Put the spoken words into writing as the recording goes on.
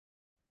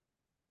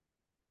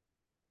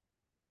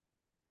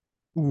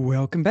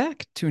Welcome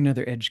back to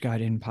another Edge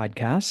Got In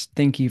podcast.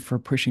 Thank you for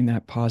pushing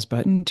that pause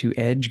button to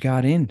Edge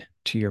Got In,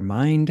 to your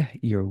mind,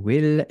 your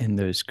will, and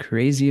those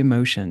crazy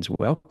emotions.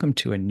 Welcome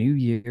to a new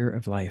year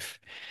of life.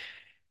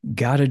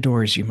 God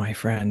adores you, my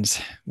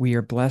friends. We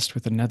are blessed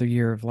with another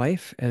year of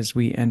life as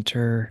we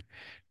enter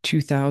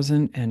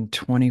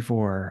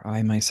 2024.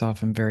 I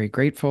myself am very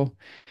grateful,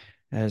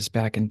 as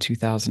back in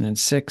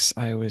 2006,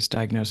 I was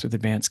diagnosed with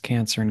advanced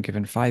cancer and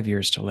given 5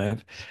 years to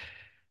live.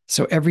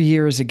 So every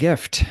year is a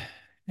gift,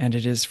 and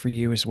it is for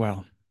you as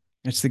well.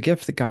 It's the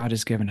gift that God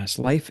has given us.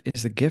 Life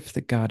is the gift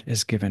that God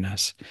has given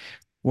us.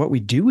 What we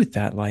do with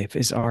that life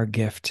is our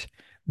gift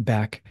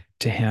back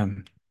to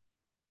Him.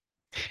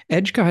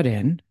 Edge God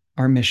In,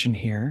 our mission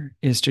here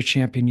is to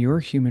champion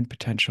your human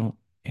potential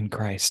in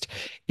Christ.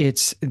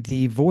 It's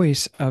the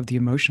voice of the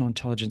Emotional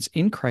Intelligence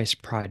in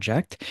Christ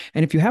project.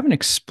 And if you haven't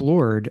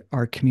explored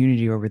our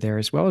community over there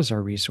as well as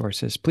our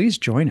resources, please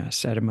join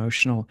us at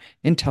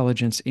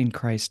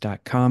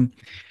emotionalintelligenceinchrist.com.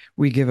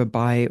 We give a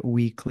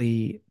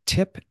bi-weekly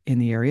tip in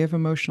the area of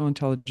emotional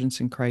intelligence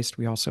in Christ.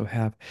 We also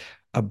have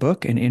a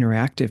book, an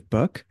interactive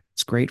book.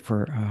 It's great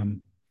for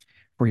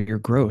your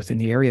growth in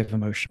the area of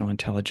emotional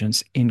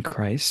intelligence in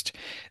Christ.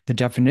 The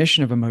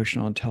definition of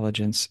emotional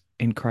intelligence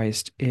in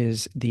Christ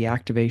is the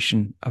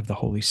activation of the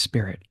Holy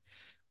Spirit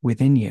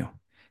within you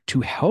to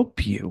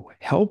help you,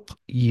 help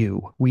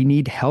you. We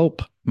need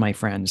help, my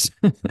friends,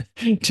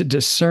 to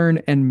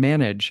discern and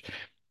manage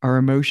our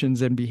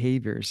emotions and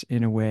behaviors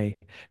in a way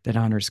that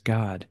honors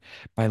God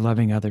by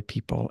loving other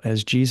people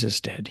as Jesus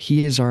did.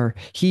 He is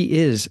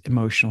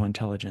emotional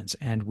intelligence,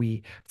 and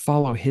we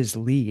follow his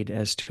lead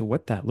as to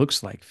what that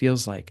looks like,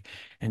 feels like,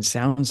 and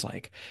sounds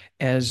like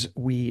as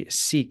we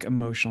seek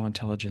emotional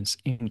intelligence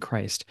in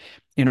Christ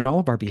in all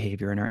of our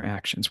behavior and our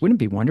actions.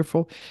 Wouldn't it be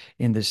wonderful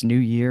in this new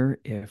year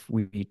if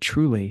we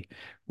truly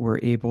were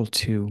able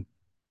to,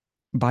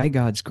 by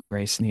God's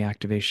grace and the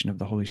activation of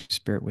the Holy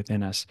Spirit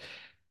within us,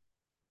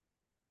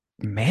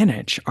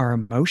 manage our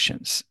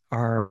emotions,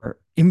 our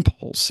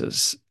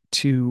impulses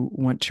to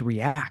want to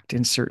react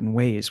in certain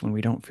ways when we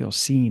don't feel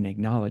seen,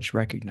 acknowledged,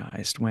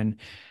 recognized, when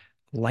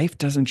life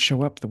doesn't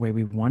show up the way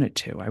we want it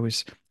to. I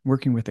was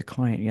working with a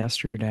client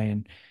yesterday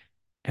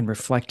and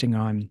reflecting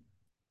on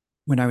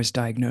when I was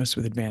diagnosed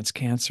with advanced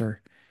cancer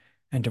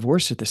and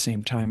divorced at the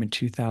same time in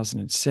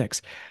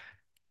 2006.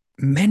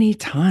 Many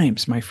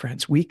times, my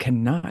friends, we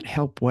cannot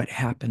help what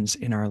happens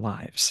in our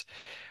lives.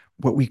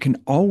 What we can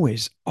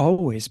always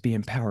be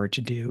empowered to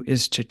do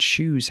is to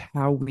choose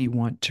how we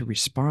want to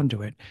respond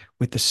to it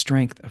with the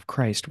strength of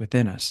Christ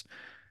within us.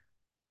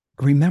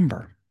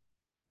 Remember,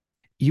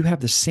 you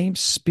have the same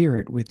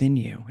spirit within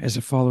you as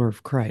a follower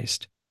of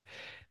Christ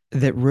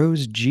that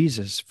rose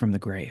Jesus from the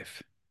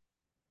grave.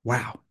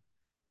 Wow.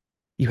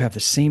 You have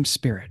the same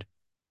spirit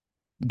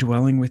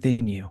dwelling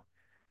within you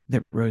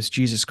that rose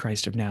Jesus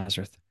Christ of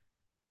Nazareth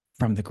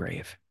from the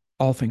grave.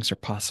 All things are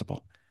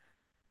possible.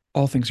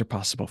 All things are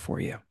possible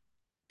for you.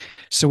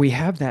 So we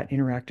have that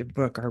interactive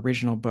book, our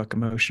original book,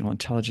 Emotional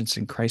Intelligence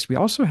in Christ. We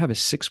also have a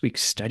 6 week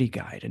study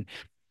guide. And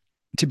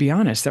to be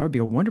honest, that would be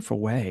a wonderful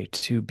way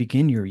to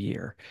begin your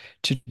year,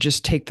 to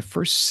just take the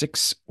first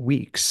 6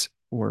 weeks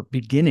or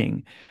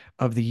beginning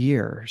of the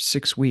year,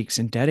 6 weeks,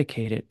 and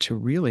dedicate it to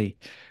really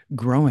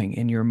growing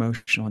in your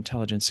emotional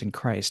intelligence in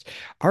Christ.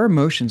 Our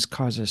emotions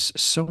cause us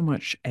so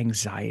much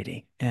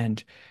anxiety.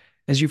 And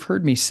as you've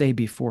heard me say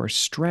before,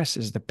 stress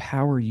is the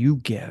power you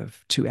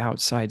give to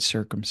outside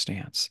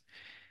circumstance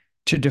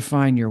to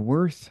define your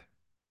worth,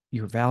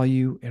 your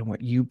value, and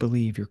what you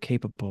believe you're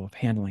capable of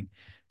handling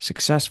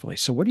successfully.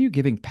 So, what are you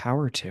giving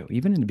power to,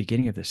 even in the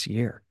beginning of this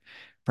year?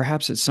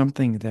 Perhaps it's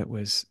something that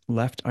was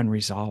left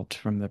unresolved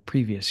from the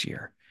previous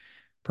year.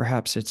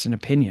 Perhaps it's an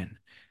opinion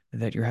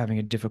that you're having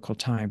a difficult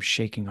time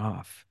shaking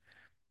off,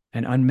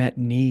 an unmet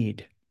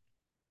need.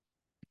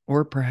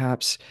 Or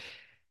perhaps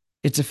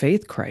it's a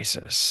faith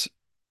crisis.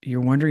 You're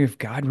wondering if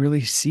God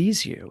really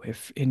sees you,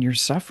 if in your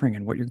suffering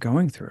and what you're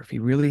going through, if he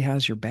really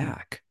has your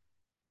back.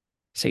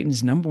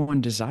 Satan's number one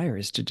desire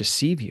is to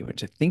deceive you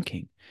into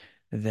thinking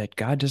that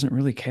God doesn't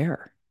really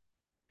care.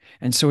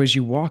 And so, as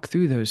you walk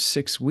through those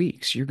 6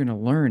 weeks, you're going to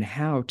learn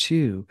how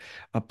to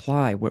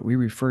apply what we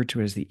refer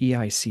to as the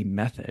EIC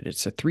method.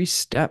 It's a 3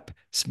 step,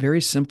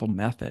 very simple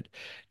method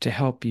to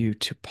help you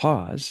to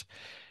pause,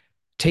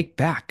 take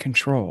back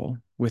control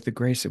with the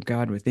grace of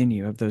God within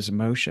you of those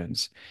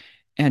emotions,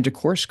 and to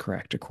course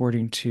correct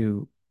according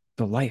to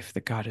the life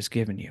that God has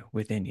given you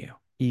within you.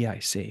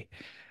 EIC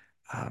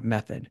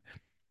method.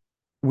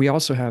 We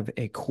also have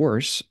a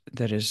course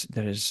that is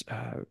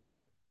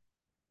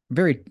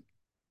very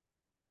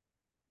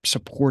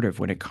supportive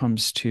when it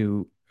comes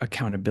to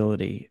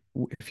accountability.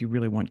 If you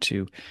really want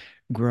to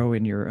grow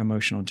in your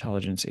emotional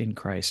intelligence in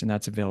Christ, and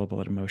that's available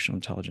at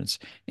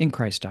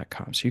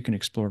emotionalintelligenceinchrist.com. So you can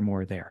explore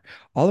more there.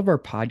 All of our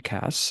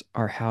podcasts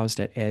are housed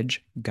at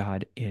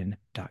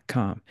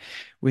edgegodin.com.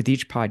 With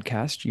each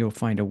podcast, you'll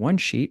find a one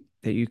sheet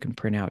that you can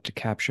print out to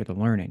capture the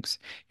learnings.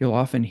 You'll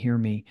often hear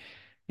me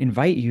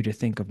invite you to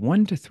think of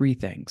 1 to 3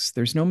 things.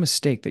 There's no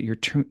mistake that you're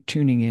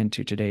tuning in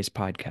to today's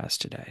podcast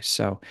today.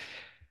 So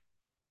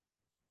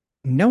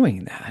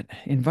Knowing that,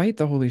 invite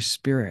the Holy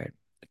Spirit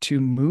to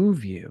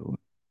move you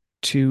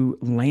to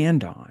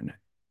land on,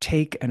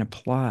 take and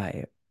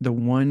apply the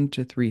 1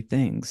 to 3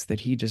 things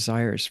that he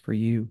desires for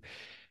you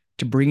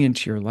to bring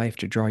into your life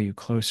to draw you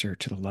closer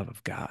to the love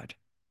of God.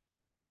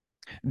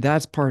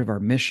 That's part of our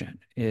mission,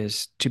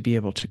 is to be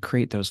able to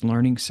create those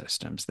learning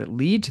systems that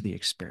lead to the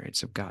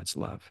experience of God's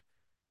love,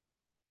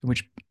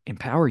 which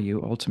empower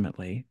you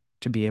ultimately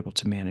to be able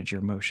to manage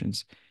your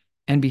emotions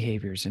and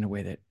behaviors in a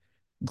way that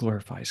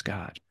glorifies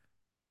God.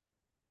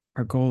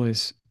 Our goal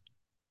is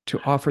to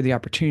offer the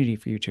opportunity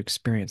for you to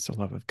experience the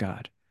love of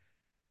God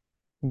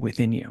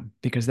within you,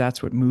 because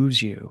that's what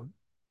moves you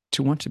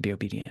to want to be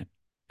obedient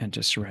and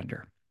to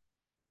surrender.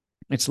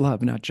 It's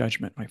love, not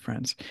judgment, my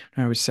friends.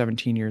 When I was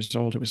 17 years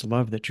old, it was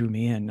love that drew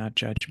me in, not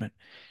judgment,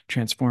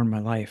 transformed my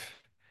life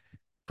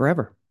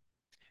forever,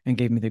 and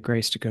gave me the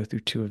grace to go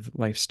through two of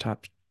life's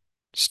top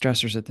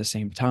stressors at the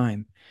same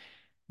time.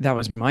 That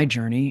was my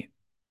journey.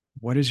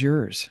 What is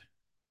yours?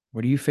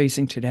 What are you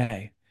facing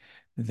today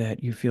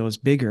that you feel is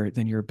bigger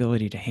than your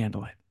ability to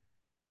handle it?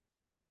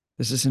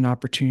 This is an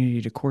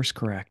opportunity to course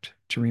correct,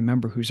 to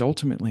remember who's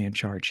ultimately in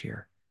charge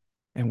here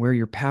and where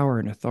your power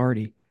and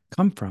authority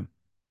come from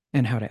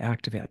and how to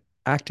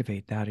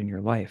activate that in your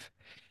life.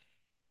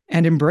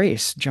 And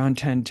embrace John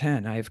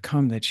 10:10. I have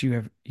come that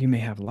you may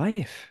have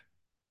life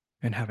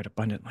and have it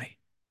abundantly.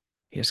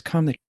 He has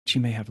come that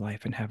you may have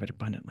life and have it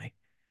abundantly.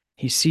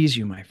 He sees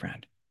you, my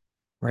friend,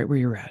 right where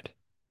you're at,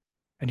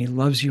 and he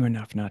loves you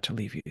enough not to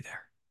leave you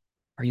there.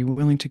 Are you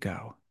willing to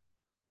go?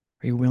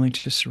 Are you willing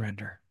to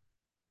surrender?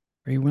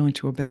 Are you willing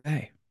to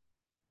obey,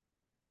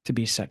 to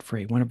be set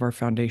free? One of our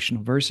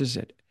foundational verses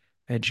at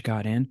Edge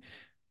God In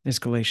is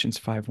Galatians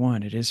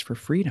 5:1. It is for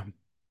freedom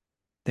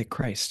that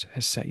Christ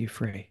has set you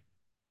free.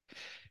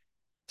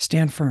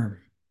 Stand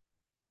firm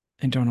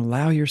and don't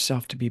allow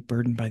yourself to be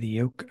burdened by the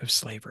yoke of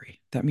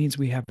slavery. That means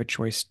we have a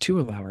choice to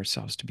allow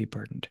ourselves to be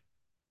burdened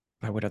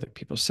by what other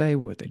people say,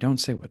 what they don't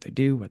say, what they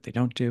do, what they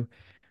don't do.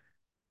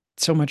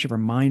 So much of our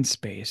mind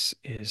space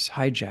is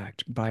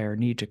hijacked by our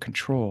need to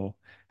control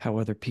how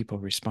other people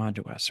respond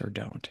to us or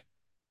don't.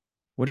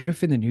 What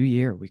if in the new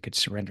year we could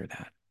surrender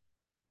that?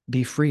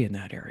 Be free in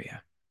that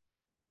area.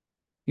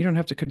 You don't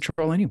have to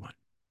control anyone.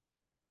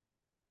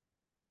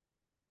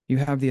 You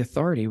have the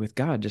authority with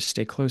God to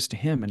stay close to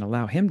him and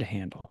allow him to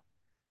handle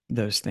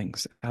those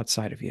things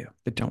outside of you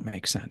that don't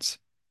make sense,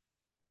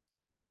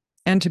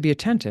 and to be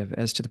attentive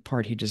as to the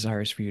part he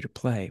desires for you to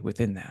play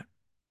within that.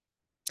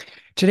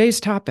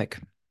 Today's topic: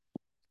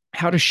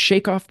 how to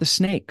shake off the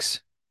snakes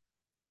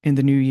in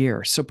the new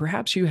year. So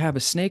perhaps you have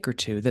a snake or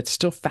two that's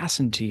still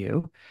fastened to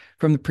you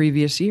from the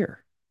previous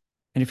year.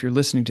 And if you're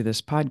listening to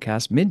this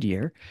podcast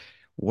mid-year,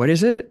 what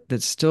is it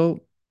that's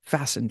still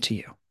fastened to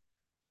you,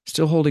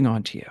 still holding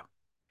on to you?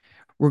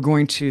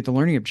 The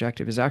learning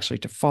objective is actually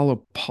to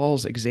follow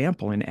Paul's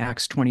example in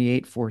Acts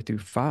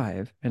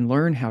 28:4-5, and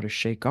learn how to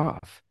shake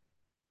off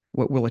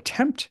what will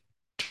attempt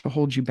to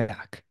hold you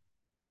back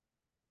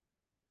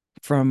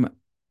from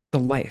the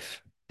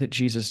life that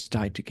Jesus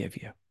died to give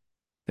you,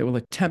 that will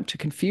attempt to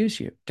confuse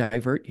you,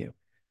 divert you,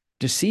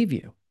 deceive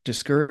you,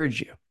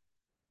 discourage you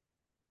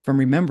from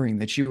remembering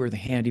that you are the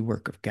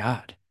handiwork of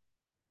God.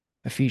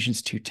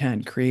 Ephesians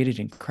 2:10, created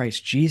in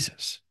Christ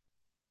Jesus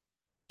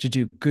to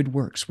do good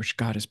works which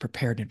God has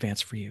prepared in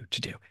advance for you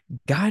to do.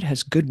 God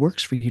has good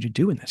works for you to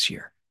do in this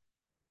year.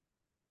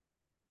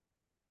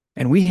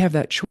 And we have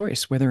that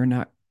choice whether or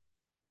not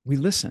we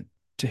listen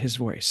to his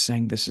voice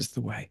saying, this is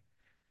the way,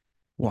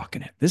 walk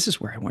in it. This is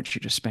where I want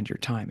you to spend your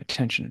time,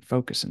 attention, and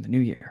focus in the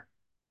new year.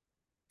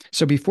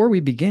 So before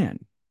we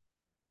begin,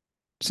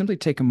 simply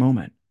take a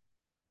moment,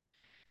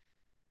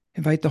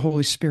 invite the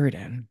Holy Spirit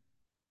in.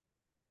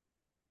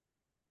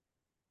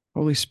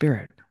 Holy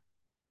Spirit,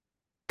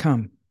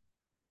 come.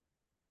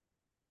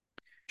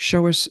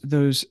 Show us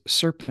those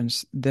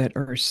serpents that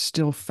are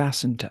still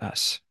fastened to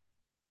us.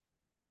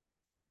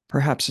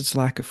 Perhaps it's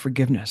lack of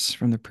forgiveness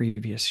from the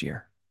previous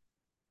year.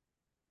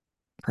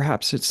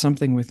 Perhaps it's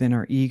something within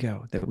our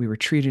ego that we were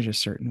treated a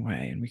certain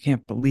way and we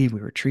can't believe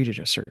we were treated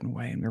a certain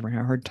way, and we're having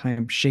a hard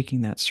time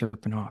shaking that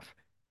serpent off.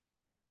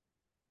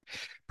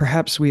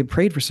 Perhaps we had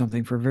prayed for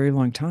something for a very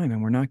long time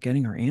and we're not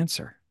getting our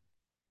answer.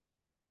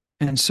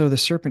 And so the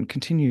serpent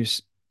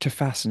continues to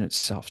fasten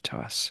itself to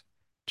us,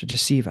 to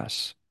deceive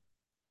us,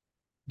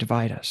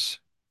 divide us,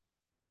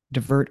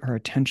 divert our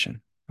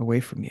attention away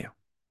from you,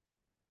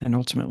 and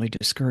ultimately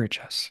discourage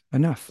us.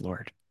 Enough,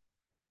 Lord.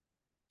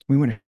 We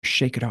want to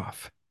shake it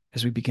off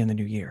as we begin the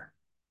new year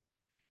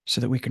so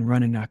that we can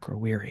run and not grow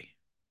weary,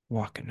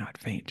 walk and not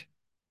faint.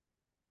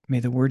 May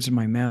the words of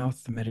my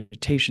mouth, the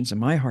meditations of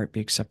my heart be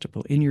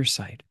acceptable in your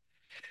sight,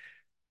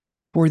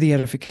 for the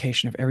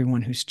edification of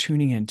everyone who's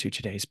tuning in to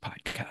today's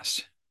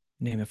podcast.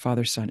 In the name of the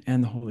Father, Son,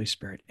 and the Holy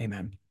Spirit.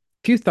 Amen.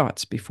 A few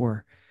thoughts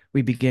before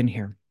we begin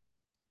here.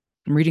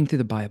 I'm reading through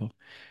the Bible,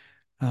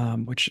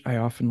 which I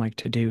often like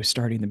to do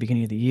starting the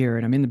beginning of the year.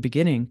 And I'm in the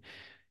beginning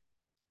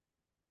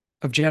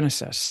of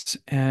Genesis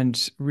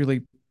and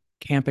really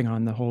camping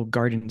on the whole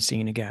garden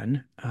scene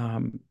again.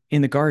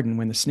 In the garden,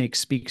 when the snake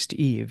speaks to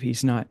Eve,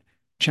 he's not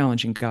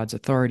challenging God's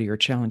authority or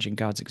challenging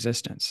God's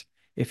existence.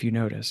 If you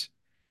notice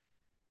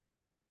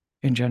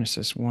in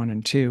Genesis 1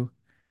 and 2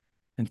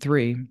 and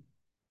 3,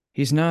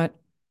 he's not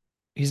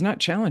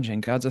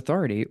challenging God's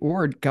authority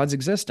or God's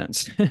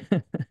existence.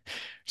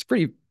 It's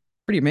pretty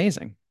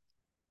amazing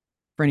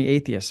for any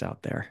atheists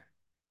out there.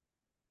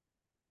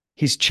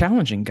 He's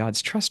challenging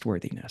God's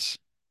trustworthiness.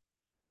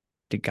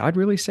 Did God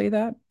really say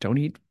that? Don't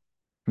eat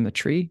from the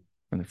tree,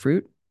 from the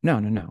fruit? No,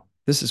 no, no.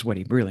 This is what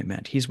he really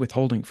meant. He's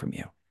withholding from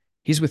you.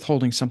 He's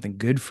withholding something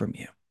good from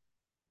you.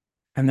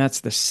 And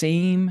that's the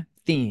same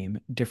theme,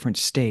 different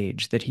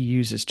stage that he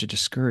uses to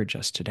discourage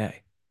us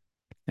today.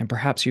 And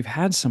perhaps you've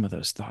had some of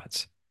those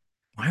thoughts.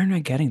 Why aren't I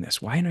getting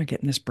this? Why aren't I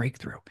getting this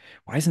breakthrough?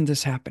 Why isn't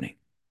this happening?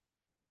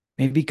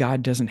 Maybe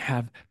God doesn't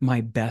have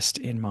my best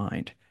in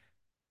mind.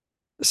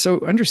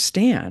 So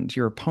understand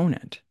your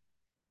opponent.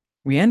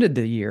 We ended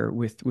the year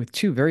with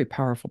two very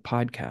powerful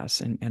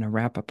podcasts and a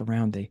wrap up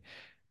around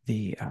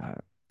the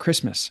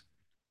Christmas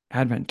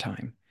Advent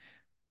time.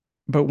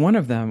 But one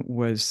of them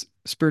was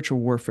Spiritual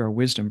Warfare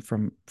Wisdom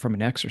from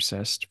an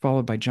Exorcist,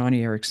 followed by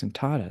Johnny Erickson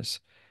Tada's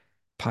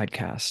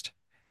podcast.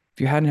 If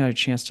you hadn't had a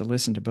chance to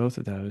listen to both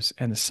of those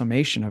and the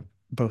summation of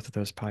both of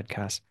those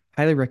podcasts,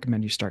 highly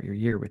recommend you start your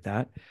year with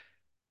that,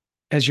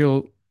 as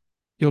you'll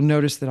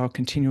notice that I'll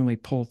continually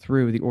pull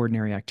through the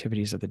ordinary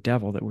activities of the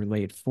devil that were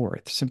laid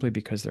forth simply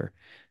because they're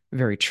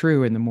very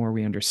true. And the more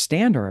we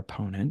understand our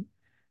opponent,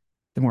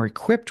 the more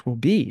equipped we'll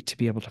be to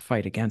be able to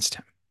fight against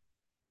him.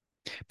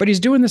 But he's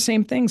doing the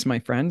same things, my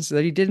friends,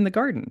 that he did in the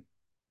garden.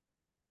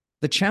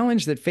 The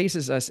challenge that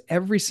faces us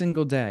every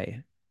single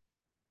day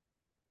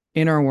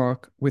in our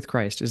walk with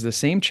Christ is the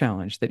same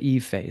challenge that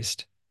Eve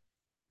faced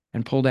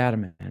and pulled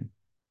Adam in.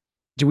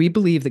 Do we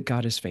believe that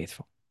God is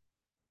faithful?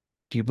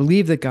 Do you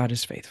believe that God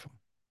is faithful?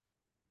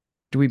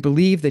 Do we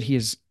believe that he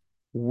is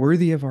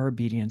worthy of our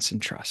obedience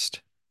and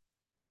trust?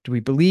 Do we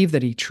believe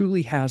that he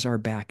truly has our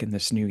back in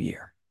this new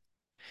year?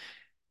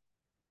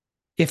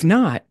 If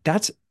not,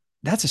 that's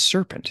a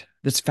serpent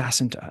that's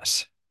fastened to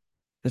us,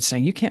 that's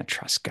saying, you can't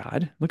trust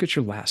God. Look at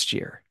your last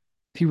year.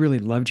 If he really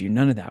loved you,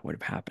 none of that would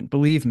have happened.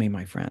 Believe me,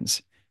 my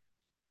friends.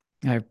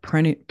 I have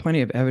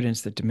plenty of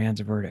evidence that demands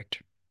a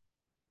verdict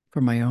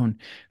from my own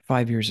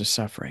 5 years of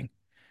suffering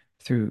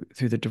through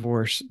the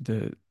divorce,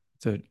 the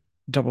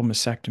double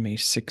mastectomy,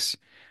 6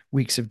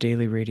 weeks of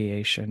daily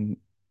radiation,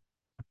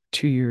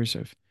 2 years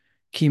of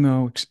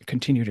chemo,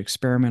 continued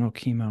experimental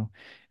chemo.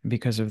 And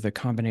because of the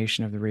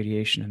combination of the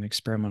radiation and the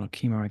experimental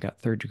chemo, I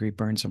got 3rd-degree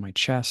burns on my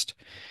chest.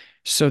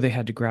 So they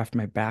had to graft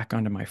my back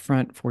onto my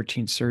front,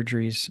 14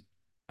 surgeries.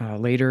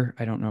 Later,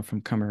 I don't know if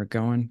I'm coming or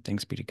going.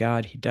 Thanks be to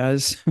God, he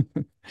does.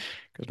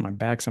 Because my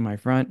back's on my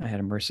front. I had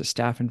a MRSA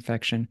staph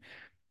infection,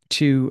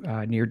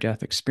 2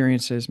 near-death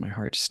experiences. My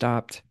heart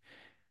stopped,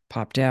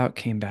 popped out,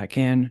 came back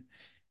in.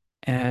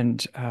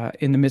 And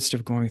in the midst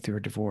of going through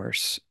a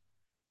divorce,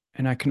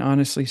 and I can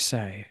honestly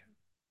say,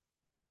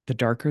 the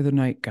darker the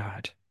night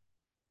got,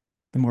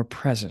 the more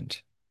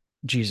present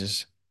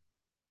Jesus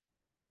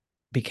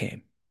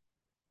became.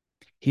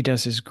 He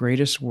does his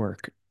greatest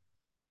work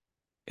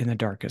in the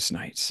darkest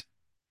nights.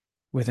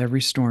 With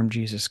every storm,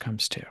 Jesus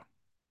comes to.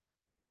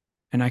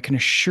 And I can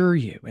assure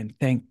you and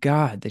thank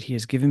God that he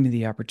has given me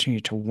the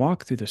opportunity to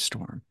walk through the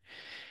storm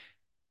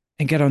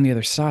and get on the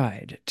other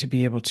side to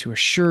be able to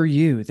assure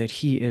you that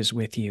he is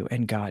with you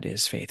and God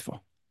is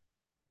faithful.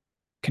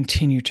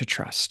 Continue to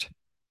trust.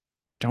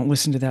 Don't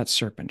listen to that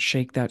serpent.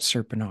 Shake that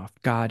serpent off.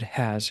 God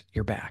has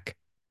your back,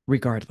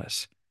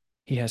 regardless.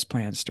 He has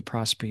plans to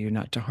prosper you,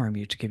 not to harm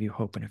you, to give you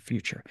hope in a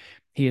future.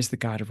 He is the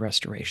God of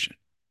restoration.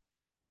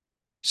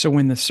 So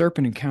when the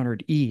serpent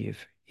encountered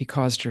Eve, he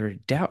caused her to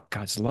doubt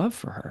God's love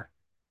for her.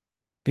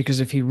 Because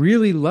if he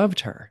really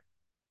loved her,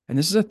 and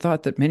this is a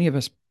thought that many of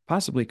us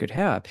possibly could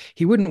have,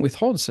 he wouldn't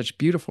withhold such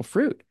beautiful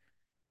fruit.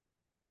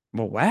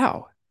 Well,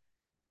 wow.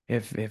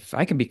 If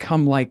I can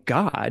become like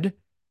God,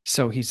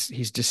 so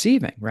he's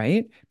deceiving,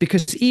 right?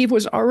 Because Eve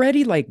was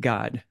already like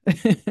God.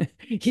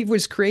 Eve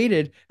was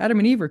created, Adam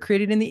and Eve were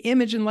created in the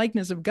image and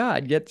likeness of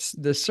God. Yet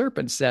the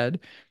serpent said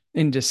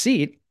in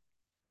deceit,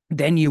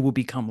 then you will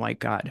become like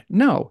God.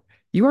 No,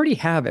 you already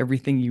have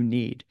everything you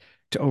need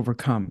to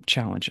overcome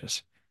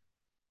challenges.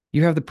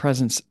 You have the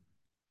presence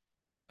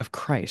of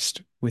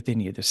Christ within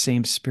you, the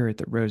same spirit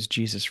that rose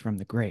Jesus from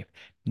the grave.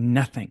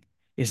 Nothing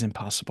is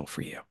impossible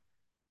for you.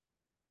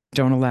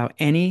 Don't allow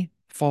any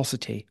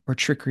falsity or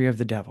trickery of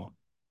the devil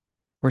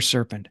or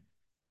serpent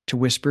to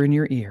whisper in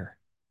your ear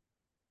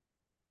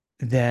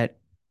that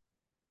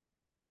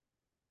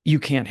you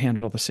can't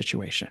handle the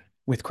situation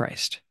with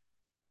Christ.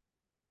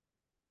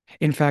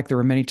 In fact, there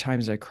were many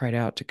times I cried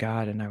out to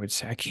God and I would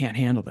say, I can't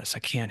handle this. I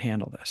can't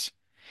handle this.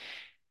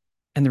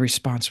 And the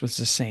response was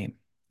the same,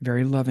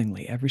 very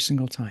lovingly, every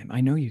single time.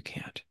 I know you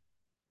can't,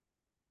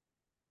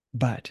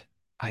 but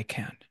I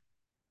can.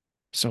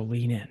 So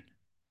lean in.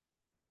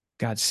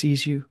 God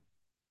sees you.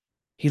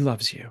 He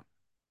loves you.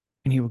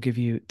 And he will give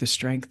you the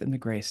strength and the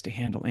grace to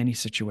handle any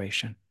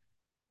situation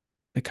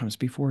that comes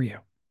before you.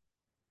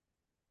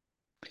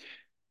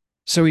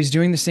 So he's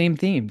doing the same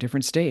theme,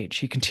 different stage.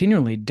 He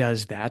continually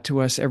does that to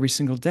us every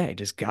single day.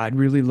 Does God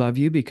really love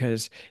you?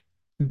 Because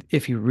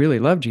if he really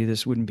loved you,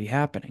 this wouldn't be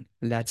happening.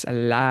 That's a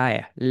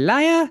lie.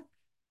 Liar!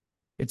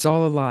 It's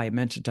all a lie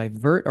meant to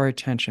divert our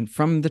attention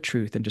from the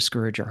truth and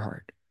discourage our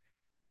heart.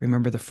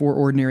 Remember the four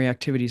ordinary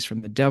activities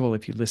from the devil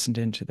if you listened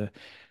into the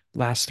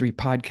last three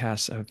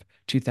podcasts of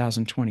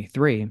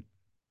 2023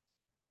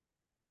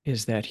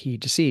 is that he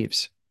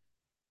deceives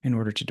in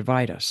order to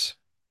divide us,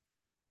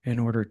 in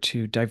order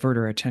to divert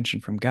our attention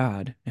from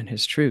God and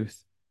his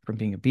truth, from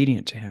being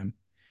obedient to him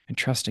and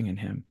trusting in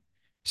him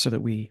so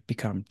that we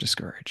become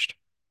discouraged.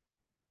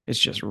 It's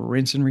just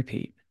rinse and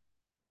repeat.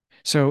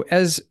 So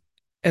as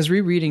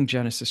rereading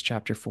Genesis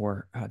chapter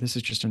 4, this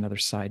is just another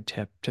side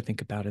tip to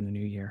think about in the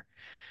new year.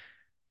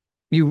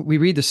 We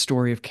read the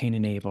story of Cain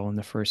and Abel in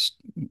the first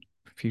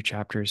few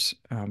chapters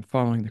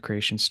following the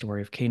creation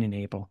story of Cain and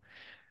Abel.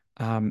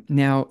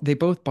 Now, they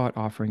both bought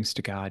offerings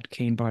to God.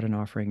 Cain bought an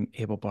offering,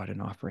 Abel bought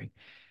an offering.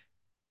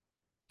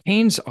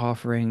 Cain's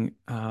offering,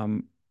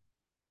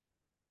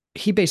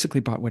 he basically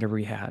bought whatever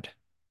he had,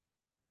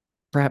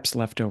 perhaps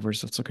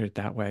leftovers. Let's look at it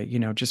that way.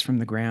 Just from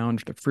the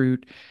ground, the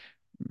fruit,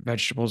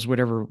 vegetables,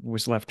 whatever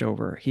was left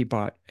over, he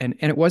bought. And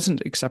it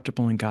wasn't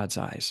acceptable in God's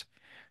eyes.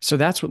 So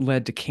that's what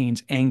led to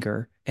Cain's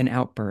anger and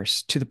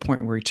outburst to the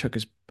point where he took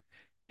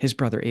his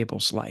brother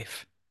Abel's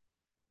life.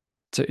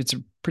 So it's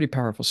a pretty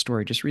powerful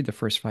story. Just read the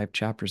first five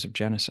chapters of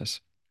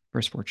Genesis,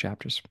 first four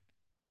chapters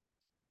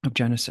of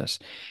Genesis.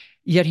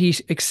 Yet he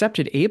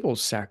accepted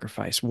Abel's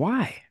sacrifice.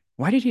 Why?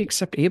 Why did he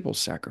accept Abel's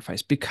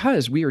sacrifice?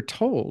 Because we are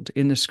told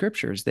in the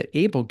scriptures that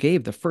Abel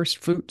gave the first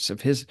fruits of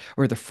his,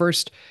 or the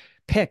first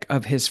pick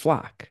of his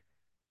flock.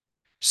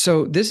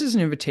 So this is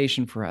an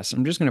invitation for us.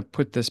 I'm just going to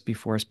put this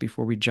before us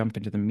before we jump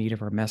into the meat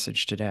of our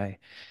message today.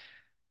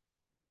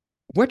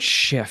 What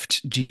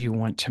shift do you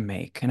want to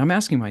make? And I'm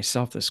asking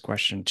myself this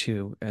question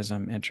too as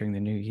I'm entering the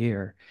new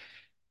year.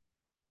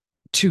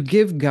 To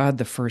give God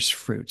the first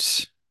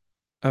fruits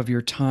of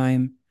your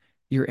time,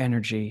 your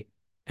energy,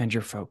 and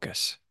your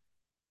focus.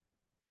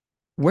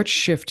 What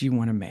shift do you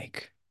want to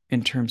make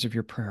in terms of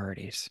your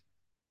priorities?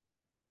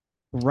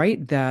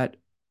 Write that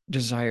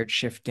desired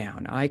shift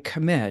down. I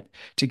commit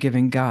to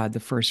giving God the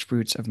first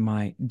fruits of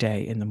my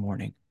day in the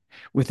morning.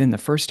 Within the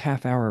first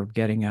half hour of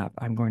getting up,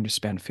 I'm going to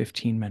spend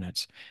 15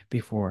 minutes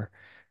before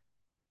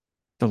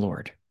the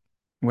Lord.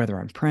 Whether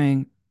I'm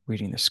praying,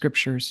 reading the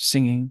scriptures,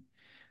 singing,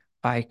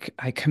 I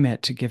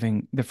commit to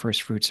giving the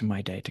first fruits of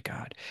my day to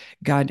God.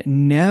 God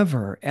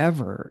never,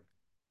 ever,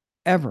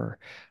 ever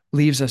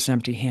leaves us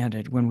empty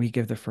handed when we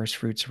give the first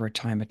fruits of our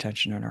time,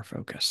 attention, and our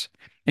focus.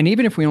 And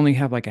even if we only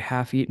have like a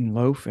half eaten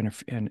loaf and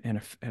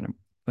a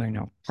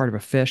part of a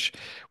fish,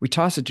 we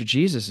toss it to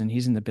Jesus and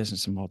he's in the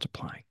business of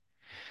multiplying.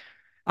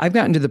 I've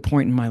gotten to the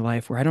point in my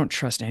life where I don't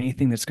trust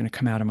anything that's going to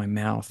come out of my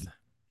mouth,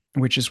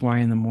 which is why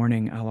in the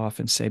morning I'll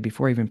often say,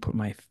 before I even put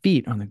my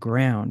feet on the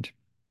ground,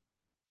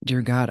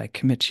 dear God, I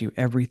commit to you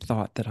every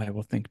thought that I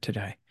will think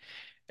today,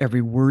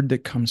 every word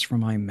that comes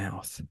from my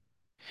mouth,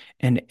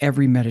 and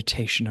every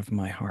meditation of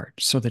my heart,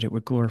 so that it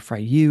would glorify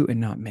you and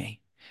not me.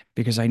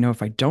 Because I know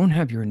if I don't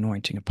have your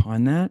anointing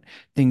upon that,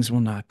 things will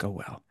not go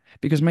well,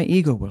 because my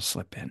ego will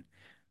slip in.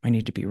 I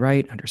need to be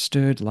right,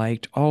 understood,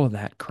 liked, all of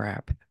that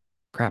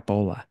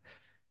crapola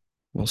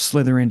will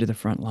slither into the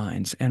front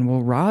lines and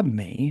will rob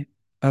me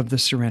of the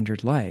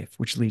surrendered life,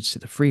 which leads to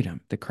the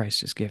freedom that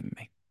Christ has given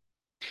me.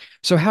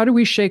 So, how do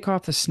we shake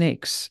off the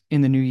snakes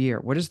in the new year?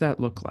 What does that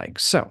look like?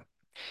 So,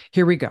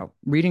 here we go.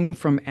 Reading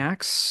from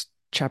Acts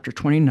chapter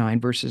 29,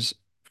 verses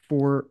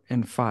 4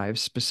 and 5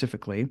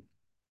 specifically.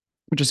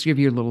 Just to give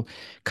you a little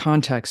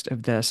context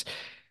of this,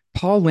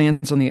 Paul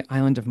lands on the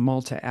island of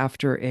Malta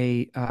after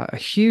a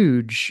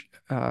huge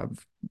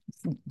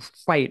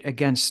fight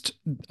against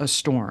a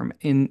storm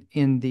in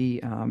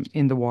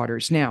the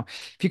waters. Now,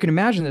 if you can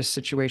imagine this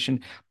situation,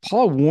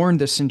 Paul warned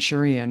the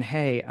centurion,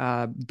 "Hey,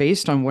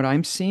 based on what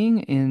I'm seeing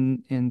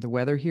in the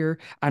weather here,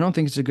 I don't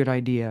think it's a good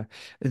idea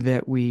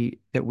that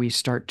we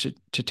start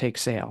to take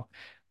sail.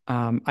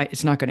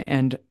 It's not going to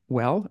end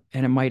well,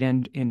 and it might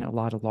end in a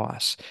lot of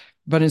loss."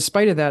 But in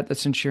spite of that, the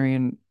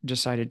centurion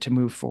decided to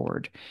move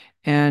forward,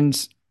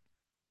 and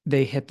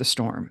they hit the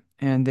storm,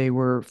 and they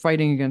were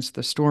fighting against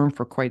the storm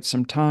for quite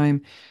some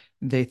time.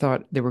 They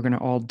thought they were going to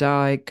all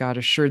die. God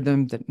assured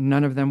them that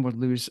none of them would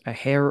lose a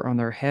hair on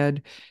their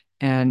head.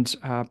 And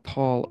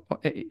Paul,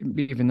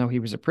 even though he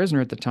was a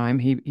prisoner at the time,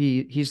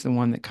 he's the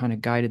one that kind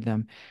of guided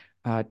them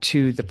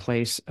to the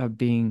place of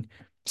being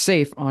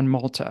safe on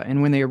Malta.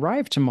 And when they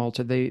arrived to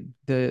Malta,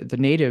 the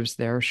natives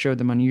there showed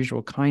them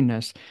unusual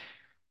kindness.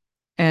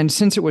 And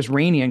since it was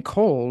rainy and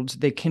cold,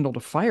 they kindled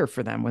a fire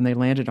for them when they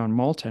landed on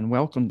Malta and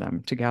welcomed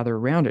them to gather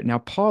around it. Now,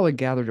 Paul had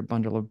gathered a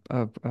bundle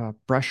of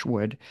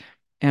brushwood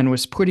and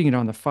was putting it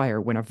on the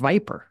fire when a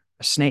viper,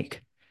 a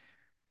snake,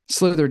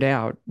 slithered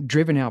out,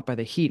 driven out by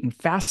the heat, and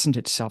fastened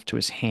itself to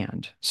his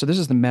hand. So, this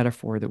is the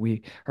metaphor that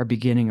we are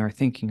beginning our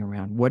thinking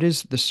around. What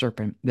is the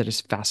serpent that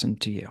is fastened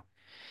to you,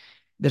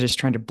 that is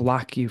trying to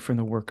block you from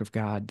the work of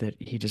God that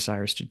he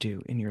desires to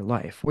do in your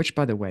life? Which,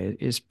 by the way,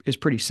 is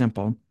pretty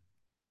simple.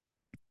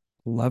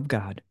 Love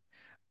God,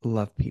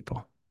 love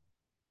people.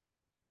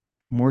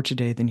 More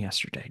today than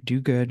yesterday. Do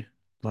good,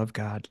 love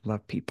God,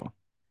 love people.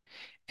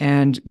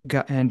 And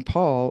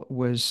Paul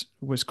was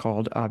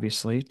called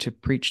obviously to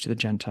preach to the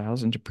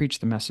Gentiles and to preach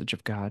the message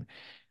of God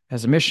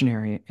as a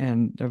missionary.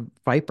 And a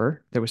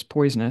viper that was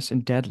poisonous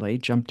and deadly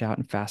jumped out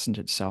and fastened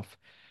itself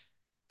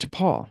to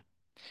Paul.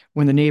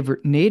 When the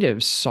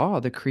natives saw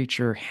the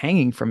creature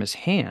hanging from his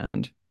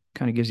hand,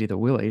 kind of gives you the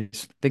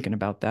willies thinking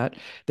about that.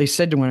 They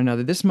said to one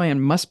another, "This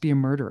man must be a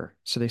murderer."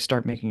 So they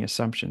start making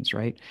assumptions,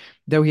 right?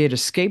 Though he had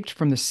escaped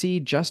from the sea,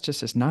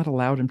 justice has not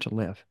allowed him to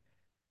live.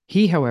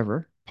 He,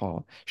 however,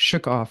 Paul,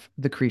 shook off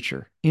the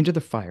creature into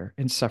the fire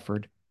and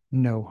suffered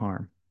no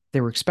harm.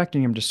 They were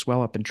expecting him to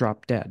swell up and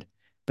drop dead,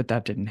 but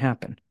that didn't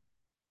happen.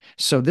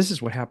 So this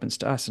is what happens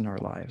to us in our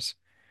lives.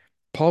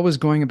 Paul was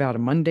going about a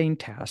mundane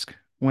task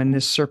when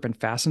this serpent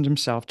fastened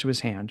himself to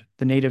his hand.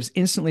 The natives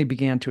instantly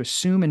began to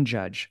assume and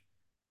judge,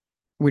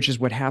 which is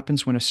what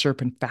happens when a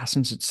serpent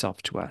fastens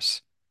itself to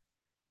us.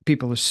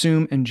 People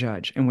assume and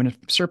judge. And when a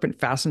serpent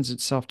fastens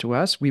itself to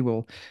us, we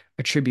will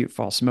attribute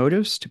false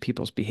motives to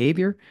people's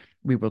behavior.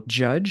 We will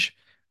judge.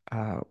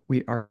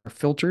 Our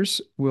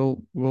filters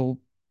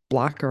will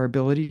block our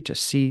ability to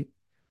see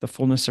the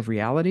fullness of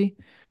reality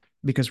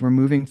because we're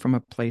moving from a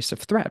place of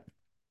threat.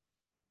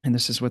 And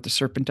this is what the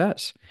serpent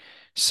does.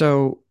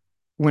 So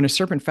when a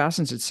serpent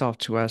fastens itself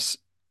to us,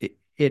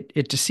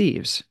 it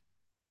deceives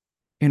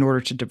in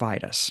order to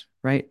divide us,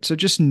 right? So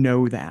just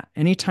know that.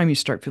 Anytime you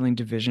start feeling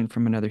division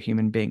from another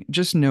human being,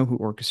 just know who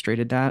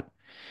orchestrated that.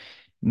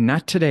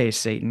 Not today,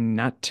 Satan,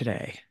 not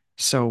today.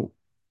 So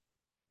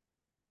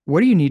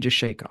what do you need to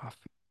shake off?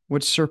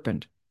 What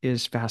serpent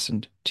is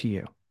fastened to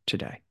you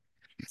today?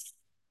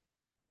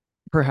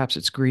 Perhaps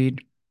it's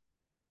greed,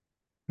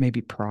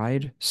 maybe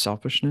pride,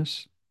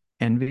 selfishness,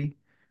 envy.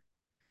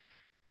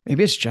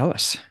 Maybe it's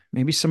jealous.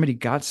 Maybe somebody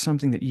got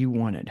something that you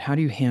wanted. How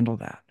do you handle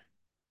that?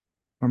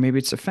 Or maybe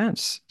it's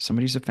offense.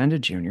 Somebody's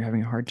offended you and you're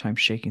having a hard time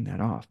shaking that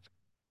off.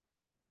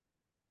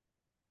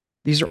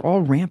 These are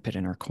all rampant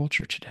in our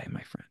culture today,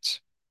 my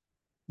friends.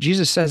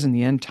 Jesus says in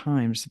the end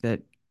times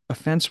that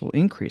offense will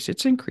increase.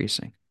 It's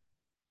increasing.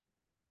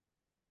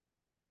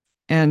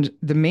 And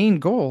the main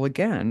goal,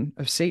 again,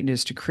 of Satan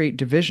is to create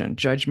division,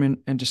 judgment,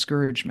 and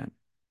discouragement.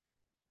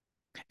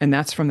 And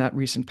that's from that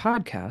recent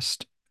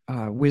podcast,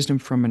 wisdom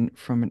from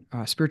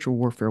spiritual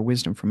warfare,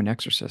 wisdom from an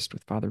exorcist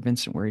with Father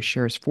Vincent, where he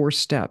shares 4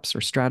 steps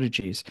or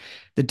strategies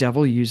the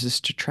devil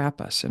uses to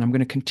trap us. And I'm going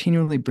to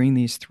continually bring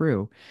these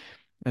through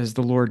as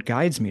the Lord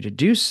guides me to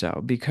do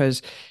so,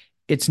 because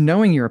it's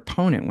knowing your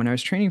opponent. When I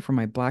was training for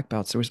my black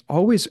belts, there was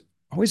always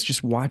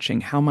just watching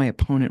how my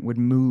opponent would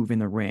move in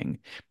the ring.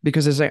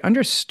 Because as I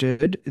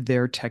understood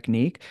their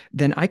technique,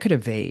 then I could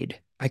evade.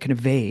 I could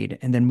evade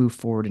and then move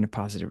forward in a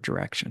positive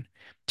direction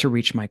to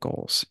reach my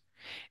goals.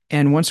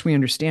 And once we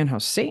understand how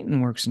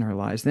Satan works in our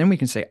lives, then we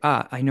can say,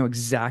 I know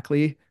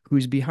exactly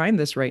who's behind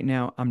this right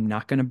now. I'm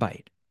not going to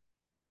bite.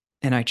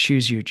 And I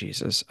choose you,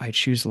 Jesus. I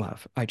choose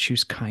love. I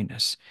choose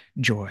kindness,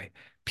 joy,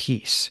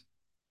 peace,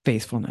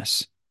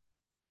 faithfulness.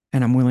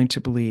 And I'm willing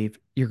to believe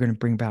you're going to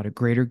bring about a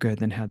greater good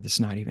than had this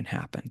not even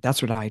happened.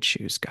 That's what I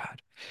choose,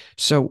 God.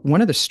 So,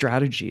 one of the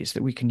strategies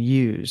that we can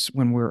use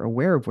when we're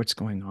aware of what's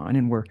going on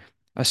and where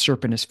a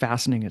serpent is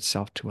fastening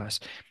itself to us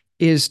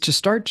is to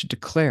start to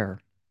declare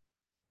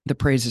the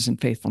praises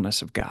and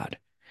faithfulness of God.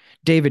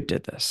 David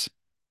did this.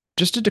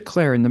 Just to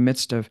declare in the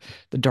midst of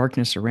the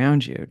darkness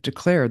around you,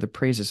 declare the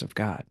praises of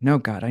God. No,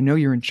 God, I know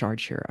you're in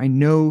charge here. I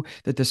know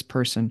that this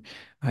person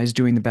is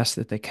doing the best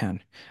that they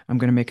can. I'm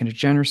going to make a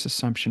generous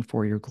assumption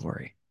for your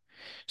glory.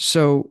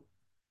 So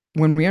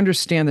when we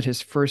understand that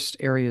his first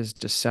area is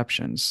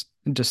deceptions,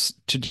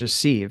 to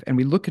deceive, and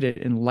we look at it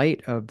in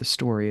light of the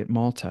story at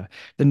Malta,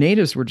 the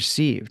natives were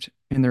deceived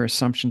in their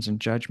assumptions and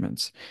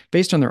judgments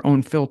based on their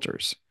own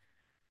filters.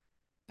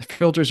 The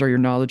filters are your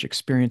knowledge,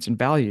 experience, and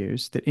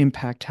values that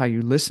impact how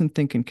you listen,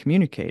 think, and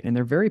communicate. And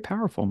they're very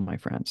powerful, my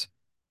friends.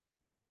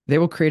 They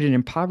will create an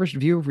impoverished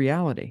view of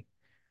reality,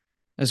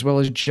 as well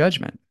as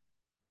judgment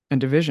and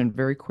division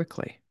very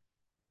quickly.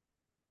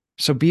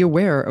 So be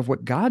aware of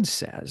what God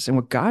says and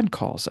what God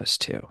calls us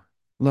to: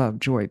 love,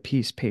 joy,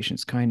 peace,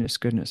 patience, kindness,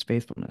 goodness,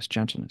 faithfulness,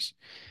 gentleness,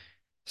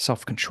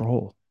 self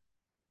control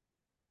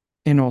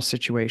in all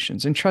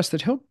situations, and trust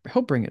that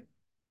he'll bring it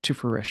to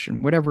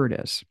fruition, whatever it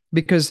is.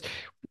 Because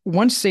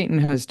once Satan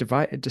has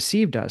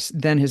deceived us,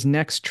 then his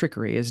next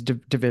trickery is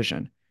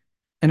division.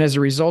 And as a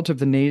result of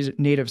the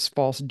natives'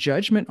 false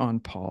judgment on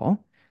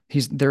Paul,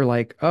 they're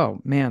like, oh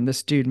man,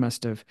 this dude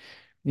must have,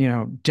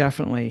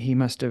 definitely he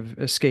must have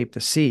escaped the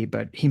sea,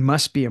 but he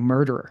must be a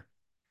murderer.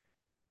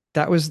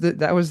 That was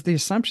the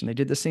assumption. They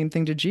did the same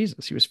thing to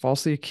Jesus. He was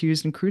falsely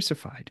accused and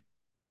crucified.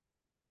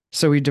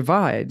 So he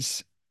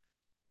divides,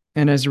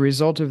 and as a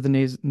result of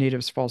the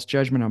natives' false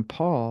judgment on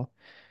Paul,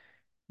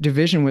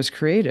 division was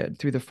created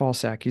through the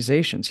false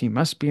accusations. He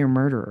must be a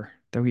murderer.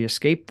 Though he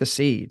escaped the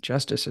sea,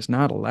 justice has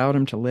not allowed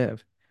him to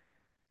live.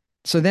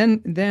 So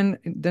then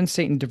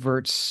Satan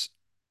diverts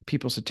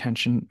people's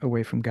attention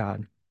away from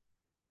God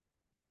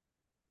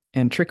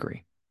and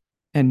trickery.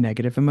 and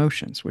negative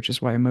emotions, which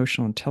is why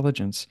emotional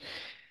intelligence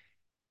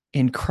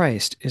in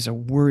Christ is a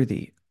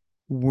worthy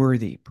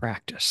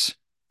practice,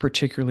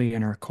 particularly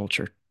in our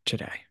culture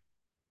today.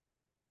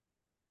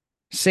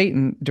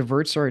 Satan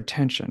diverts our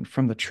attention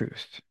from the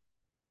truth.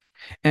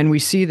 And we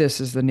see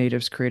this as the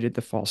natives created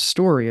the false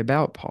story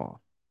about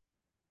Paul.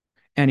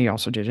 And he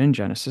also did in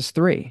Genesis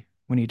 3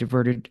 when he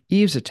diverted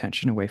Eve's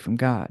attention away from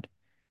God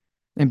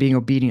and being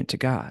obedient to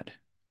God.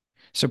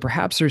 So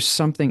perhaps there's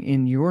something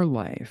in your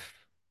life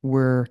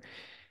where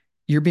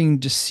you're being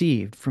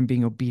deceived from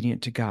being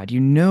obedient to God. You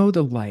know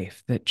the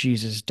life that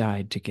Jesus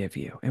died to give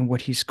you and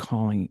what he's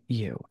calling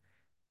you.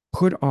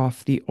 Put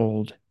off the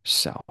old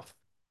self,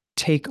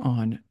 take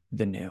on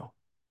the new.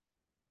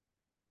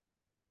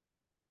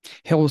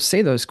 He'll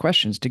say those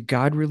questions. Did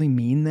God really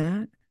mean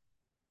that?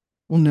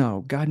 Well,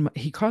 no,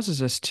 he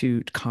causes us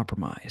to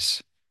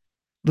compromise.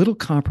 Little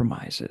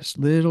compromises,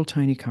 little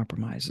tiny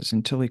compromises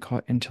until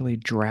he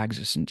drags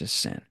us into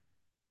sin.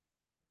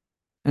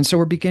 And so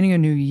we're beginning a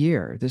new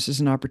year. This is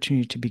an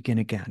opportunity to begin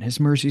again. His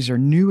mercies are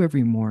new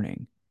every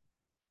morning.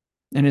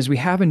 And as we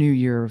have a new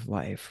year of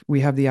life,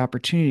 we have the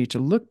opportunity to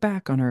look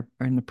back on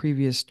the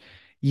previous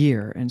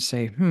year and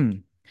say,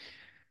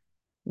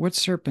 what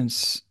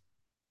serpents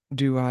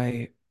do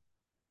I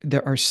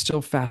that are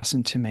still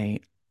fastened to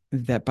me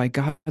that by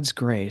God's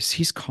grace,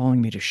 he's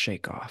calling me to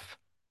shake off?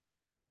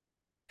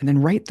 And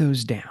then write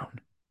those down.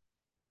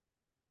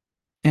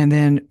 And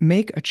then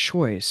make a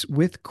choice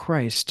with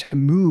Christ to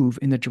move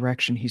in the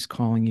direction he's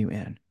calling you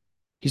in.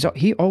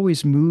 He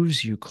always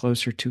moves you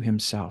closer to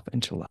himself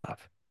and to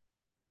love.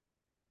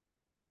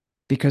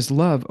 Because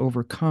love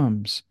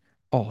overcomes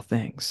all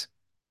things,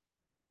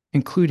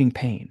 including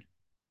pain.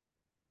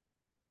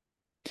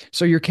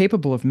 So you're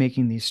capable of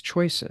making these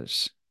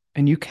choices,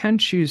 and you can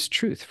choose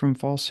truth from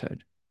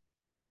falsehood.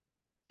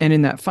 And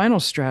in that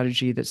final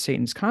strategy that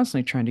Satan's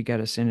constantly trying to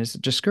get us in is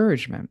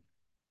discouragement.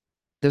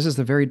 This is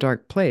the very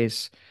dark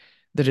place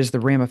that is the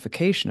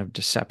ramification of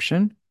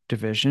deception,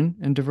 division,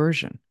 and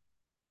diversion.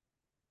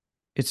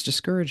 It's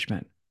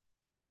discouragement.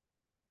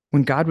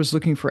 When God was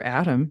looking for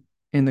Adam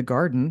in the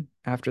garden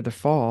after the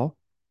fall,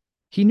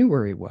 he knew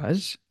where he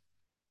was.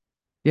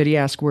 Yet he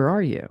asked, "Where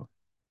are you?"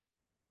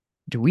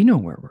 Do we know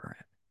where we're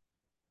at?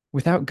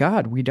 Without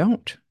God, we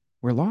don't.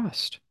 We're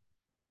lost.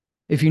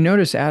 If you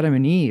notice, Adam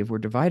and Eve were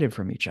divided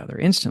from each other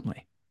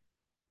instantly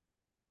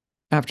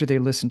after they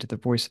listened to the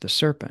voice of the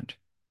serpent.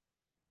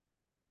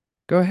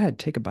 Go ahead,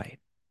 take a bite.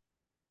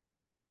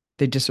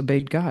 They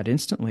disobeyed God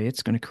instantly.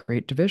 It's going to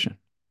create division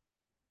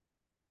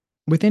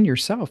within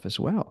yourself as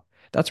well.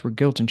 That's where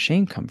guilt and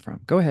shame come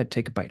from. Go ahead,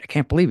 take a bite. I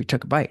can't believe you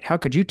took a bite. How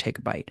could you take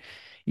a bite?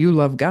 You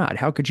love God.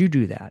 How could you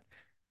do that?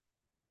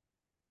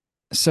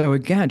 So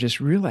again, just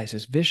realize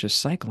this vicious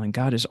cycle, and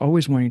God is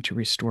always wanting to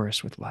restore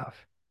us with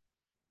love.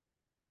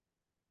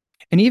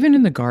 And even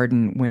in the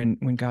garden,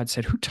 when God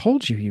said, "Who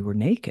told you you were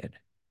naked?"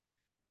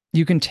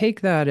 You can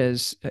take that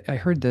as, I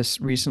heard this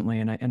recently,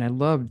 and I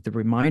loved the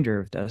reminder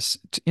of this.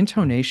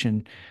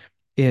 Intonation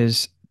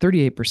is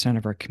 38%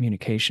 of our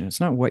communication. It's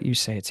not what you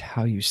say, it's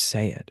how you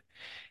say it.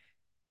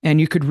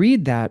 And you could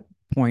read that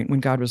point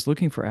when God was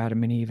looking for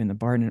Adam and Eve in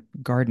the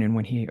garden, and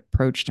when he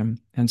approached them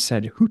and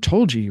said, "Who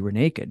told you you were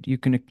naked?" You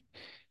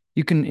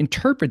can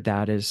interpret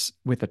that as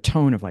with a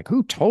tone of like,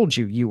 "Who told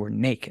you you were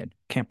naked?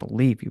 Can't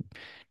believe you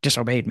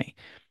disobeyed me."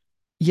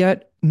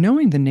 Yet,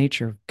 knowing the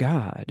nature of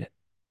God,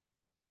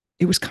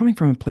 it was coming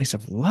from a place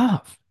of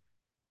love.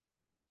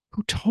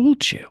 Who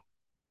told you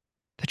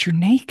that you're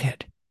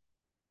naked?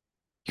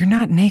 You're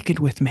not naked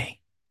with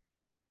me.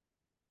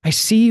 I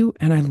see you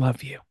and I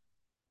love you,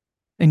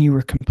 and you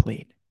are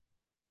complete.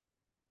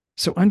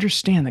 So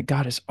understand that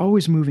God is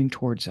always moving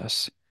towards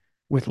us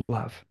with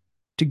love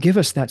to give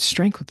us that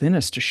strength within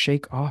us to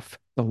shake off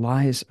the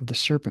lies of the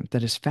serpent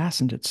that has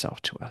fastened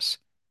itself to us.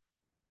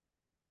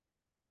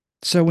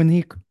 So when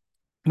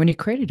he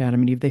created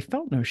Adam and Eve, they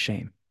felt no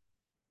shame.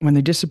 When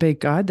they disobeyed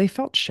God, they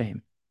felt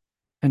shame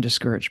and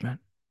discouragement.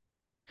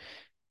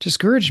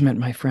 Discouragement,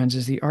 my friends,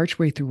 is the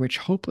archway through which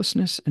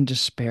hopelessness and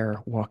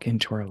despair walk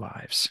into our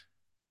lives.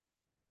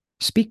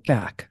 Speak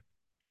back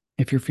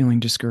if you're feeling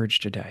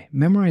discouraged today.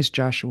 Memorize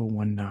Joshua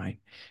 1:9.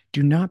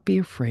 Do not be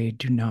afraid,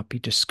 do not be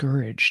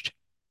discouraged.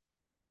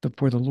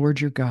 For the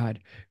Lord your God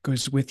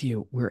goes with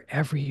you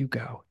wherever you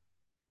go.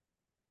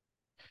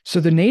 So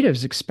the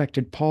natives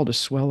expected Paul to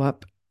swell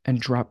up and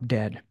drop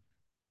dead.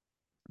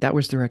 That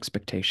was their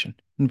expectation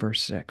in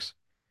verse 6.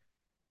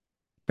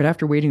 But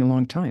after waiting a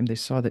long time, they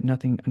saw that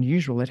nothing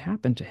unusual had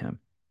happened to him.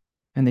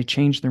 And they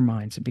changed their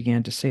minds and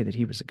began to say that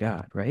he was a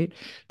god, right?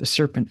 The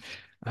serpent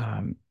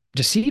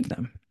deceived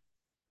them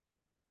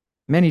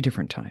many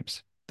different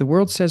times. The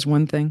world says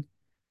one thing.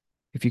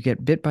 If you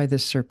get bit by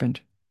this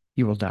serpent,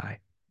 you will die.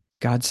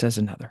 God says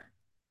another.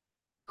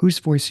 Whose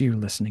voice are you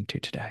listening to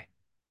today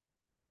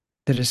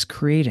that is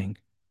creating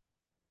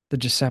the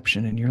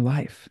deception in your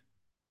life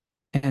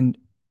and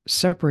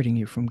separating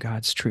you from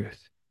God's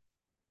truth?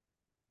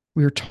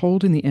 We are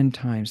told in the end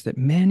times that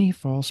many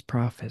false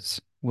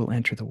prophets will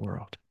enter the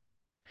world,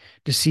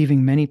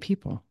 deceiving many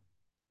people.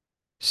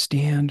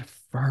 Stand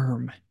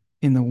firm.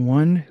 in the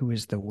one who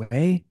is the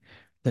way,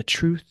 the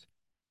truth,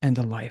 and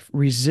the life.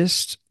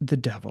 Resist the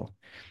devil.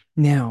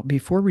 Now,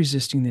 before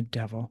resisting the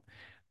devil,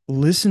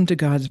 listen to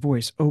God's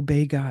voice,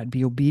 obey God,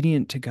 be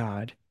obedient to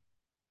God,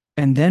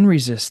 and then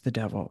resist the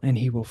devil, and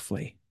he will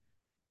flee.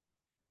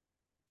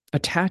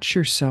 Attach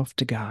yourself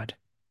to God,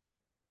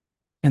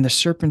 and the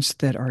serpents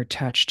that are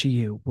attached to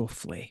you will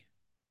flee.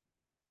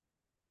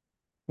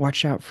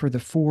 Watch out for the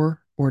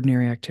four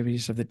ordinary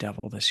activities of the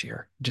devil this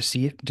year: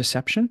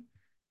 deception.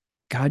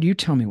 God, you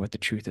tell me what the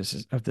truth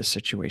is of this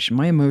situation.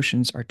 My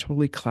emotions are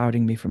totally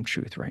clouding me from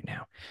truth right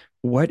now.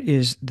 What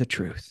is the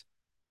truth?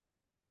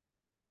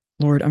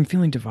 Lord, I'm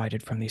feeling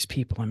divided from these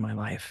people in my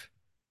life.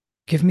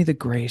 Give me the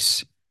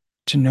grace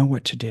to know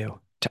what to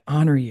do, to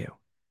honor you,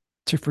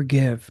 to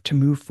forgive, to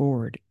move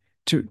forward,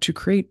 to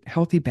create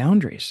healthy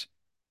boundaries.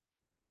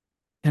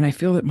 And I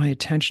feel that my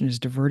attention is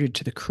diverted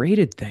to the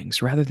created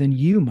things rather than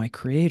you, my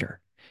creator.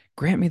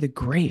 Grant me the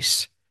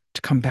grace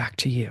to come back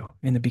to you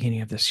in the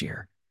beginning of this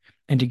year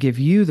and to give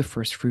you the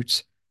first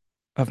fruits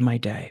of my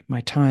day,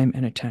 my time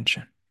and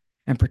attention,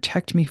 and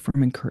protect me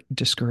from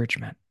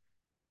discouragement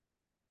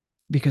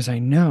because I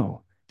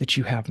know that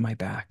you have my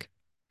back.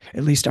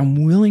 At least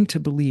I'm willing to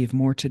believe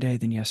more today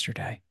than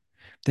yesterday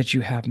that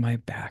you have my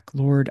back.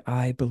 Lord,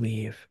 I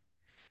believe.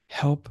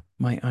 Help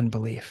my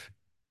unbelief.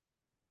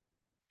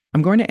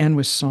 I'm going to end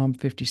with Psalm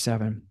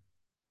 57,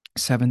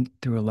 7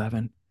 through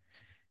 11.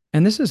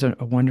 And this is a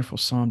wonderful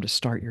psalm to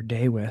start your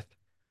day with,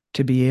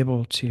 to be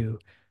able to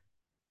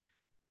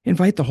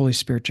invite the Holy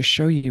Spirit to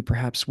show you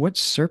perhaps what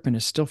serpent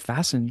is still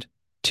fastened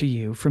to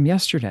you from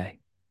yesterday,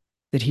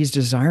 that he's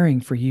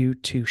desiring for you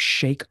to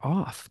shake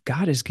off.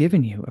 God has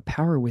given you a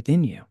power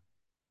within you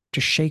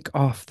to shake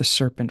off the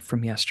serpent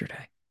from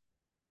yesterday.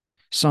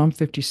 Psalm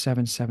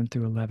 57, 7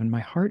 through 11.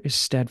 My heart is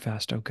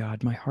steadfast, O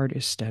God, my heart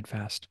is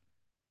steadfast.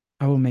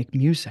 I will make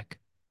music.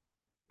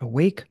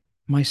 Awake,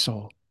 my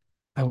soul.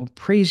 I will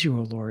praise you,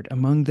 O Lord,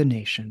 among the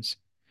nations.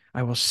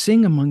 I will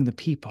sing among the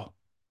people.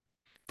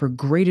 For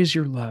great is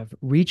your love,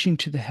 reaching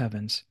to the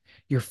heavens.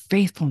 Your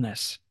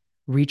faithfulness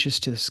reaches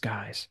to the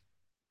skies.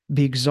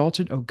 Be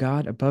exalted, O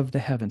God, above the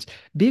heavens.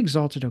 Be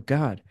exalted, O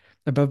God,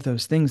 above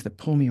those things that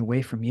pull me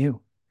away from you.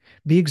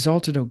 Be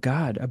exalted, O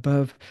God,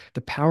 above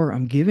the power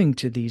I'm giving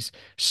to these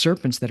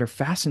serpents that are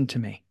fastened to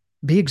me.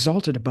 Be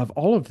exalted above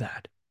all of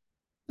that,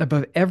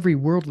 above every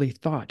worldly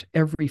thought,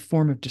 every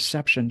form of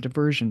deception,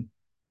 diversion,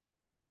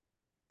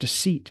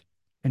 deceit,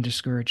 and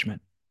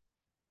discouragement.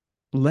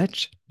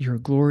 Let your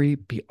glory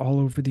be all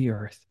over the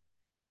earth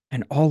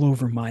and all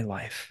over my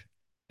life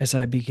as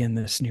I begin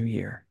this new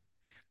year.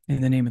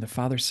 In the name of the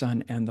Father,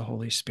 Son, and the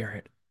Holy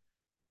Spirit.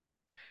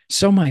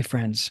 So, my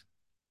friends,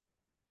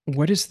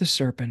 what is the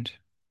serpent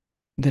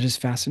that is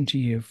fastened to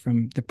you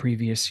from the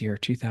previous year,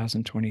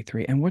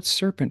 2023? And what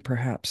serpent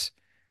perhaps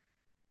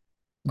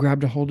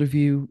grabbed a hold of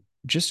you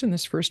just in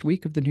this first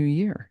week of the new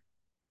year?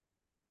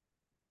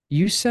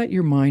 You set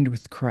your mind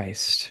with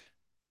Christ.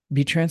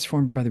 Be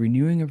transformed by the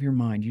renewing of your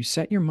mind. You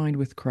set your mind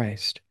with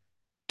Christ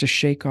to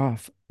shake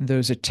off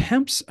those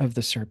attempts of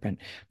the serpent.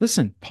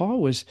 Listen,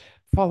 Paul was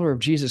a follower of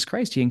Jesus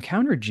Christ. He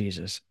encountered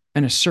Jesus,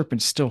 and a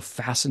serpent still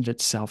fastened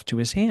itself to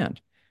his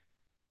hand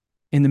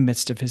in the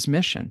midst of his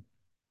mission.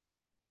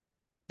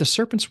 The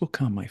serpents will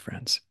come, my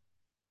friends.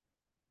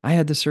 I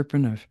had the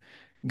serpent of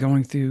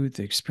going through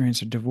the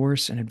experience of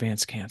divorce and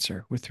advanced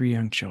cancer with 3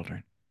 young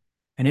children,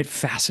 and it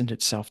fastened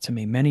itself to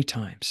me many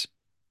times.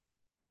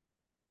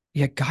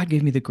 Yet God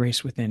gave me the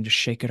grace within to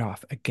shake it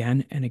off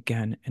again and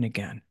again and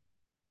again.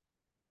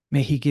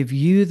 May he give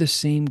you the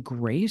same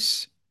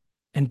grace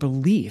and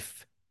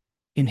belief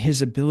in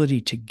his ability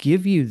to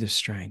give you the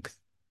strength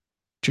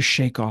to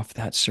shake off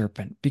that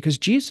serpent. Because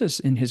Jesus,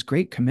 in his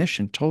Great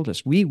Commission, told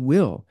us we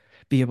will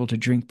be able to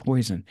drink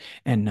poison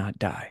and not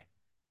die.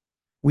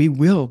 We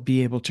will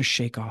be able to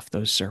shake off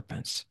those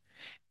serpents.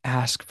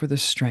 Ask for the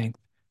strength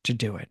to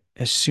do it.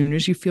 As soon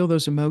as you feel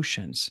those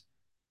emotions,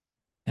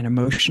 an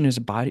emotion is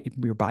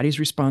your body's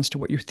response to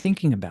what you're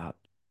thinking about.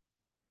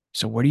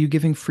 So what are you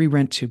giving free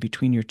rent to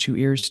between your 2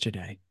 ears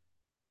today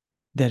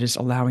that is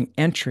allowing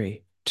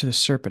entry to the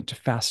serpent to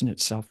fasten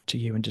itself to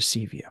you and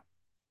deceive you?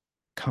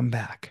 Come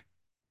back.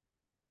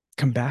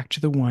 Come back to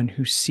the one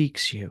who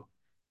seeks you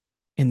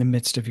in the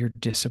midst of your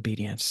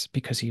disobedience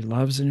because he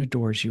loves and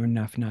adores you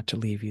enough not to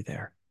leave you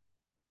there.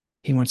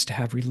 He wants to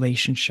have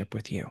relationship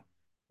with you,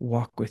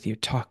 walk with you,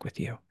 talk with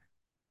you.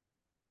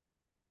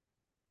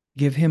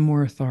 Give him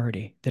more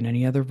authority than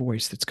any other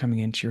voice that's coming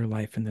into your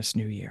life in this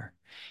new year.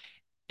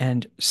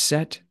 And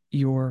set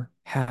your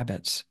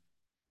habits.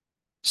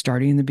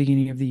 Starting in the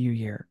beginning of the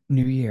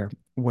new year,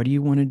 what do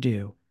you want to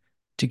do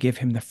to give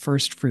him the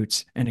first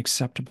fruits, an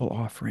acceptable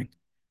offering?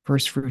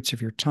 First fruits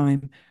of your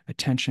time,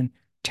 attention,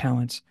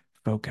 talents,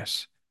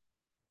 focus.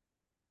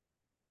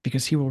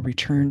 Because he will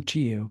return to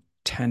you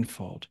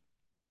tenfold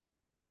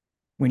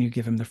when you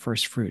give him the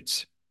first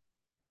fruits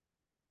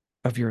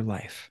of your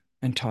life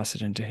and toss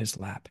it into his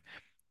lap.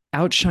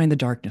 Outshine the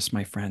darkness,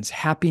 my friends.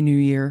 Happy New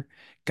Year.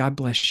 God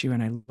bless you,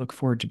 and I look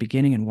forward to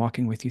beginning and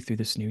walking with you through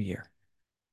this new year.